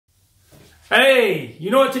Hey,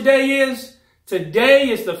 you know what today is? Today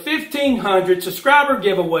is the 1,500 subscriber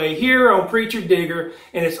giveaway here on Preacher Digger,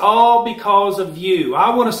 and it's all because of you.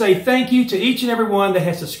 I want to say thank you to each and every one that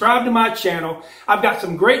has subscribed to my channel. I've got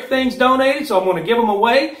some great things donated, so I'm going to give them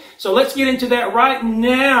away. So let's get into that right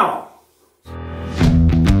now.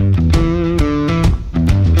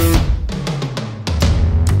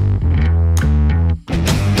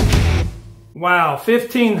 Wow,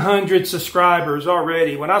 1,500 subscribers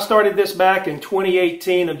already. When I started this back in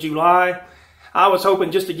 2018 of July, I was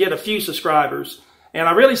hoping just to get a few subscribers. And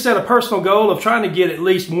I really set a personal goal of trying to get at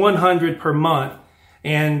least 100 per month.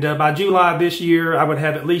 And by July this year, I would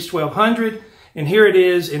have at least 1,200. And here it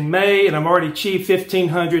is in May, and I've already achieved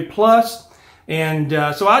 1,500 plus. And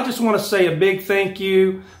so I just want to say a big thank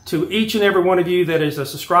you to each and every one of you that is a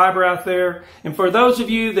subscriber out there. And for those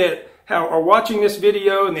of you that are watching this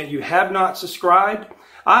video and that you have not subscribed,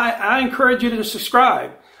 I encourage you to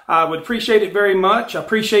subscribe. I would appreciate it very much. I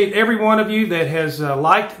appreciate every one of you that has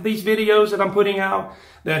liked these videos that I'm putting out,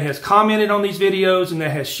 that has commented on these videos, and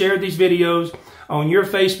that has shared these videos on your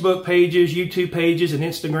Facebook pages, YouTube pages, and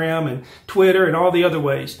Instagram, and Twitter, and all the other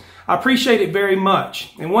ways. I appreciate it very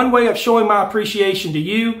much. And one way of showing my appreciation to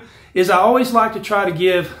you is I always like to try to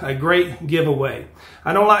give a great giveaway.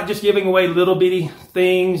 I don't like just giving away little bitty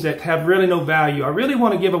things that have really no value. I really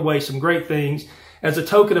want to give away some great things as a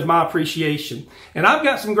token of my appreciation. And I've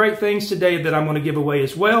got some great things today that I'm going to give away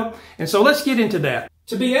as well. And so let's get into that.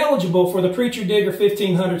 To be eligible for the Preacher Digger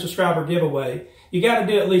 1,500 subscriber giveaway, you got to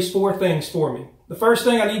do at least 4 things for me. The first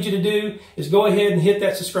thing I need you to do is go ahead and hit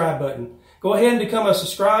that subscribe button. Go ahead and become a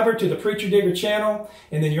subscriber to the Preacher Digger channel,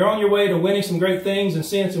 and then you're on your way to winning some great things and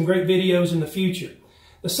seeing some great videos in the future.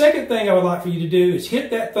 The second thing I would like for you to do is hit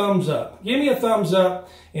that thumbs up. Give me a thumbs up,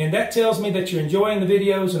 and that tells me that you're enjoying the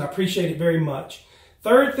videos, and I appreciate it very much.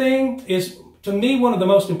 Third thing is, to me, one of the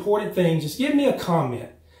most important things is give me a comment.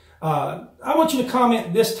 I want you to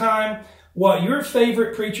comment this time what your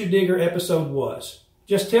favorite Preacher Digger episode was.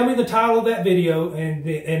 Just tell me the title of that video, and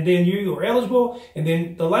then you are eligible. And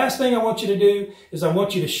then the last thing I want you to do is I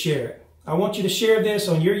want you to share it. I want you to share this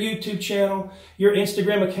on your YouTube channel, your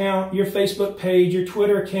Instagram account, your Facebook page, your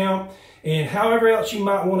Twitter account, and however else you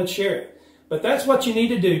might want to share it. But that's what you need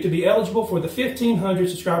to do to be eligible for the 1,500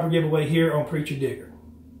 subscriber giveaway here on Preacher Digger.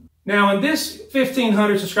 Now, in this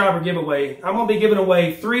 1,500 subscriber giveaway, I'm going to be giving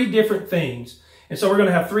away 3 different things. And so we're going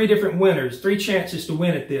to have 3 different winners, 3 chances to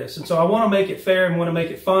win at this. And so I want to make it fair and want to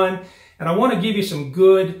make it fun. And I want to give you some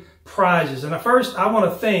good prizes. And first, I want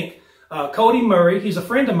to thank Cody Murray. He's a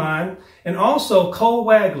friend of mine. And also Cole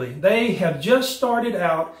Wagley. They have just started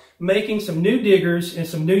out making some new diggers and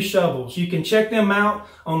some new shovels. You can check them out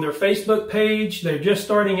on their Facebook page. They're just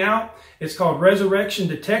starting out. It's called Resurrection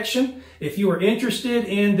Detection. If you are interested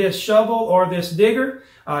in this shovel or this digger,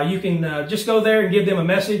 you can just go there and give them a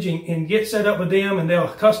message and get set up with them, and they'll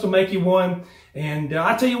custom make you one. And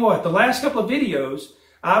I tell you what, the last couple of videos,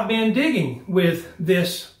 I've been digging with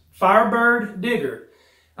this Firebird digger.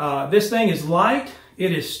 This thing is light.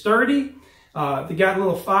 It is sturdy. They got a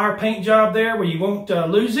little fire paint job there where you won't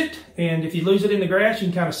lose it. And if you lose it in the grass, you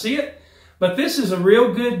can kind of see it. But this is a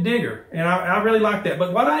real good digger, and I really like that.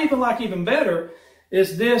 But what I even like even better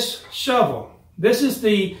is this shovel. This is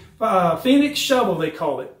the Phoenix shovel, they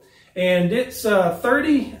call it. And it's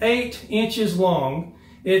 38 inches long.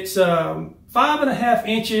 It's 5.5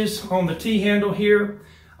 inches on the T-handle here.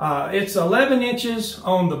 It's 11 inches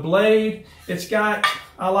on the blade. It's got,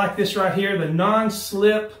 I like this right here, the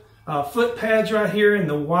non-slip foot pads right here, and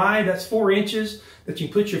the wide, that's 4 inches that you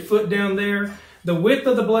put your foot down there. The width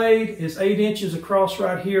of the blade is 8 inches across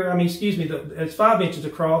right here. I mean, excuse me, it's 5 inches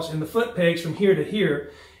across, and the foot pegs from here to here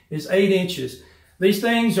is 8 inches. These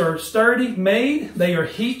things are sturdy made, they are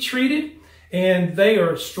heat treated, and they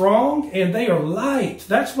are strong, and they are light.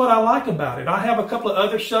 That's what I like about it. I have a couple of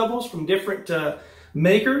other shovels from different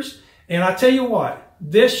makers, and I tell you what,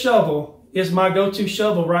 this shovel is my go-to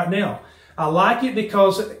shovel right now. I like it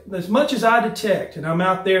because as much as I detect, and I'm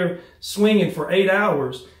out there swinging for 8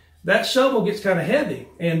 hours, that shovel gets kind of heavy,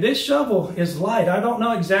 and this shovel is light. I don't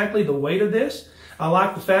know exactly the weight of this. I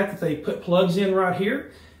like the fact that they put plugs in right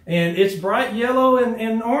here, and it's bright yellow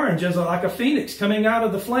and orange, as like a phoenix coming out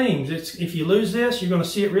of the flames. If you lose this, you're going to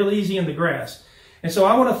see it real easy in the grass. And so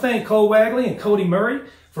I want to thank Cole Wagley and Cody Murray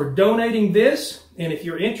for donating this. And if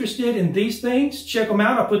you're interested in these things, check them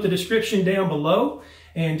out. I'll put the description down below.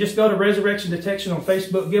 And just go to Resurrection Detection on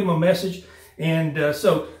Facebook, give them a message. And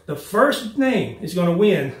so the first name is going to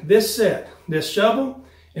win this set, this shovel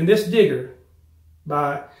and this digger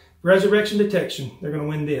by Resurrection Detection. They're going to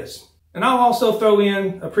win this. And I'll also throw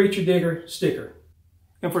in a Preacher Digger sticker.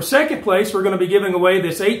 And for second place, we're going to be giving away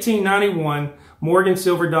this 1891 Morgan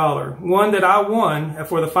silver dollar, one that I won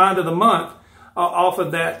for the find of the month off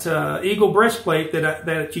of that eagle breastplate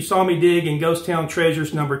that you saw me dig in Ghost Town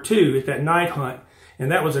Treasures #2 at that night hunt.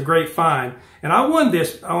 And that was a great find. And I won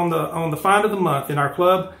this on the find of the month in our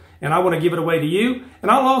club, and I want to give it away to you. And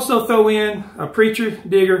I'll also throw in a Preacher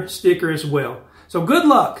Digger sticker as well. So good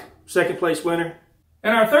luck, second place winner.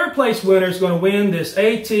 And our third place winner is going to win this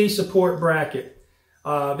AT support bracket.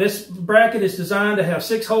 This bracket is designed to have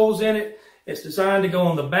 6 holes in it. It's designed to go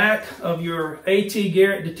on the back of your AT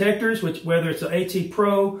Garrett detectors, whether it's an AT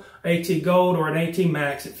Pro, AT Gold, or an AT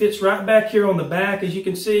Max. It fits right back here on the back, as you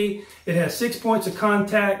can see. It has 6 points of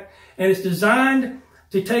contact, and it's designed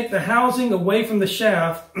to take the housing away from the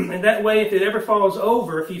shaft. And that way, if it ever falls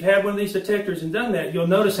over, if you've had one of these detectors and done that, you'll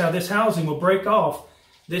notice how this housing will break off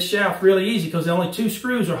this shaft really easy because only 2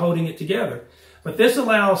 screws are holding it together. But this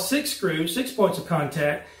allows 6 screws, 6 points of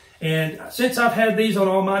contact. And since I've had these on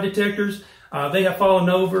all my detectors, they have fallen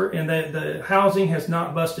over and the housing has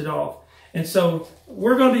not busted off. And so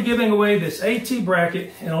we're going to be giving away this AT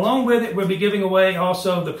bracket, and along with it, we'll be giving away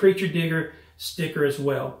also the Preacher Digger sticker as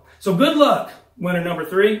well. So good luck, winner number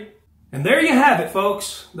 3. And there you have it,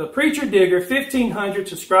 folks. The Preacher Digger 1500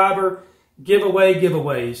 subscriber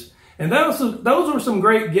giveaways. And those were some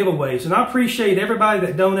great giveaways. And I appreciate everybody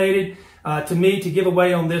that donated to me to give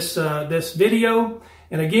away on this video.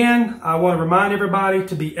 And again, I want to remind everybody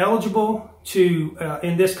to be eligible to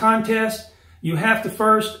in this contest. You have to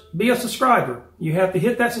first be a subscriber. You have to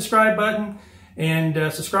hit that subscribe button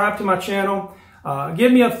and subscribe to my channel.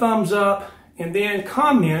 Give me a thumbs up and then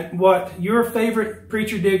comment what your favorite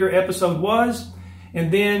Preacher Digger episode was.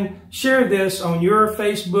 And then share this on your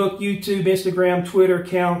Facebook, YouTube, Instagram, Twitter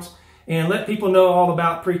accounts and let people know all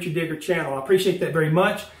about Preacher Digger channel. I appreciate that very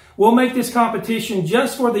much. We'll make this competition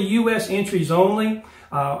just for the U.S. entries only.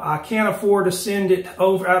 I can't afford to send it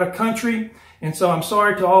over out of country. And so I'm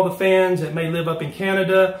sorry to all the fans that may live up in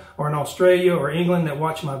Canada or in Australia or England that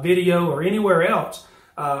watch my video or anywhere else.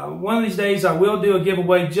 One of these days I will do a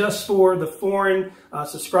giveaway just for the foreign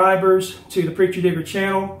subscribers to the Preacher Digger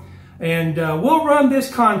channel. And we'll run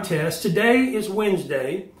this contest. Today is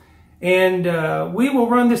Wednesday. And we will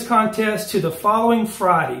run this contest to the following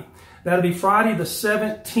Friday. That'll be Friday the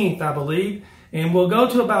 17th, I believe. And we'll go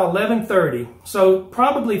to about 11:30. So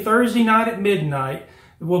probably Thursday night at midnight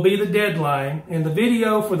will be the deadline. And the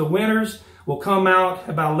video for the winners will come out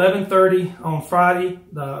about 11:30 on Friday,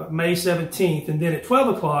 the May 17th. And then at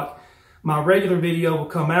 12 o'clock, my regular video will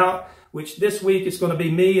come out, which this week is going to be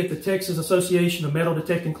me at the Texas Association of Metal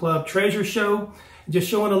Detecting Club Treasure Show, just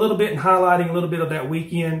showing a little bit and highlighting a little bit of that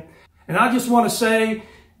weekend. And I just want to say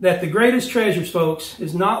that the greatest treasures, folks,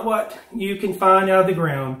 is not what you can find out of the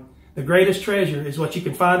ground. The greatest treasure is what you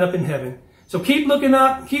can find up in heaven. So keep looking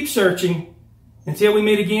up, keep searching. Until we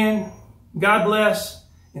meet again, God bless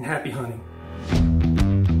and happy hunting.